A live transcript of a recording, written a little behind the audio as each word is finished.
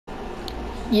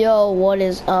Yo, what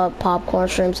is up, Popcorn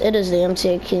Shrimps? It is the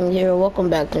MTA King here. Welcome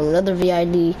back to another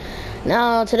VID.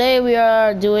 Now, today we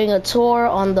are doing a tour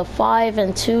on the 5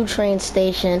 and 2 train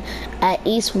station at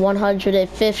East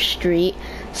 105th Street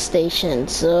station.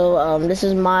 So, this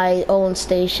is my own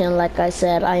station. Like I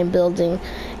said, I am building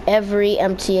every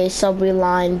MTA subway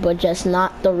line, but just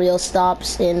not the real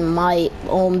stops in my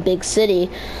own big city.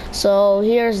 So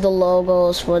here's the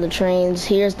logos for the trains.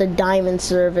 Here's the diamond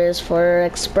service for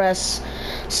express.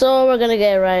 So we're gonna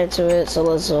get right into it. So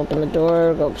let's open the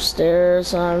door, go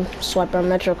upstairs, swipe our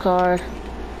Metro card.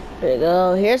 There you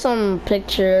go. Here's some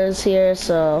pictures here.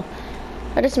 So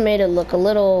I just made it look a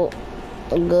little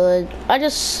good. I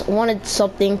just wanted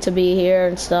something to be here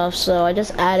and stuff, so I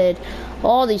just added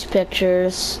all these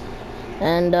pictures.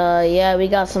 And yeah, we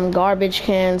got some garbage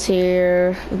cans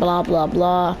here, blah blah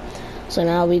blah. So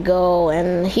now we go,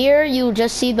 and here you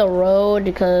just see the road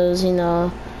because you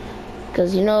know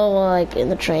like in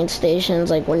the train stations,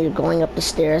 like when you're going up the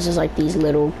stairs, there's like these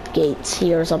little gates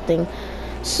here or something.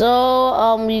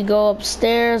 So we go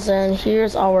upstairs, and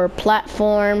here's our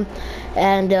platform.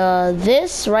 And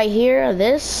this right here,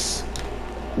 this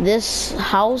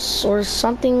house or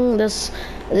something, this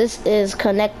is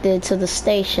connected to the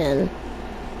station.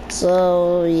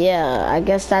 So yeah, I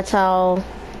guess that's how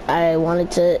I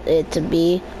wanted it to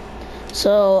be.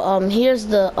 So here's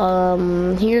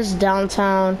downtown,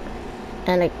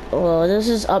 and well, this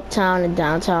is uptown and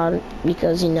downtown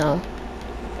because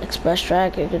express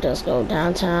track, you could just go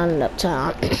downtown and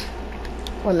uptown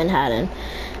or Manhattan.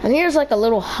 And here's like a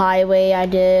little highway I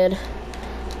did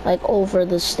like over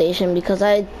the station because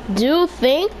I do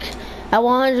think at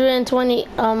 120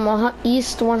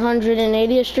 East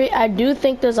 180th Street, I do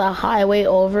think there's a highway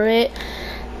over it.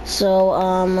 So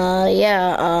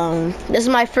yeah, this is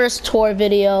my first tour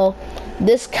video.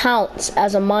 This counts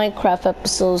as a Minecraft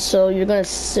episode, so you're gonna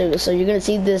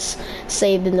see this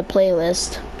saved in the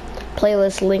playlist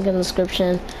link in the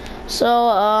description.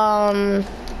 So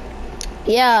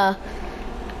yeah,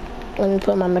 let me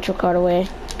put my Metro card away.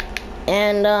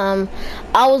 And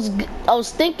I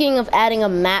was thinking of adding a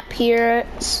map here,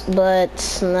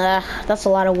 but nah, that's a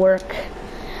lot of work.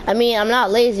 I mean, I'm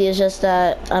not lazy, it's just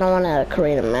that I don't want to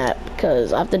create a map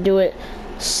because I have to do it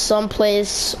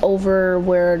someplace over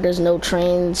where there's no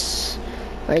trains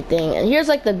or anything. And here's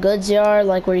like the goods yard,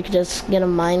 like where you could just get a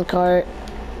mine cart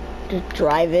to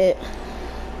drive it.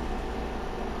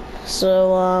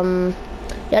 So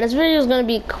yeah, this video is gonna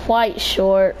be quite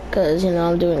short because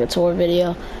I'm doing a tour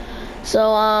video.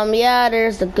 So yeah,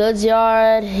 there's the goods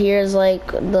yard. Here's like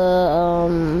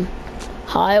the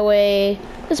highway.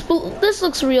 This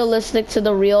looks realistic to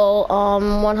the real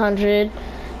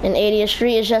 180th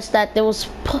Street. It's just that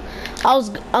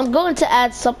I'm going to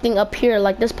add something up here.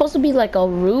 Like there's supposed to be like a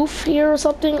roof here or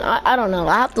something. I don't know.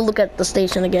 I have to look at the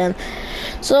station again.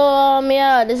 So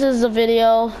yeah, this is the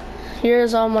video.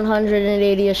 Here's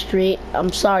 180th Street.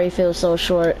 I'm sorry if it was so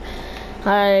short.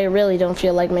 I really don't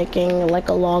feel like making like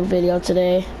a long video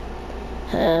today.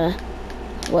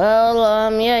 Well,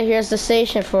 yeah, here's the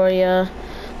station for you.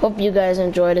 Hope you guys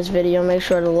enjoyed this video. Make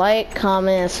sure to like,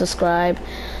 comment, and subscribe.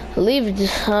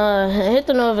 Hit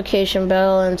the notification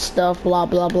bell and stuff, blah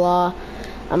blah blah.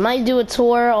 I might do a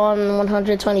tour on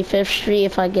 125th Street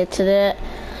if I get to that.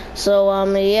 So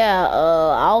yeah,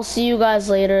 I'll see you guys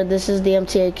later. This is the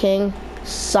MTA King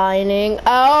signing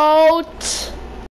out.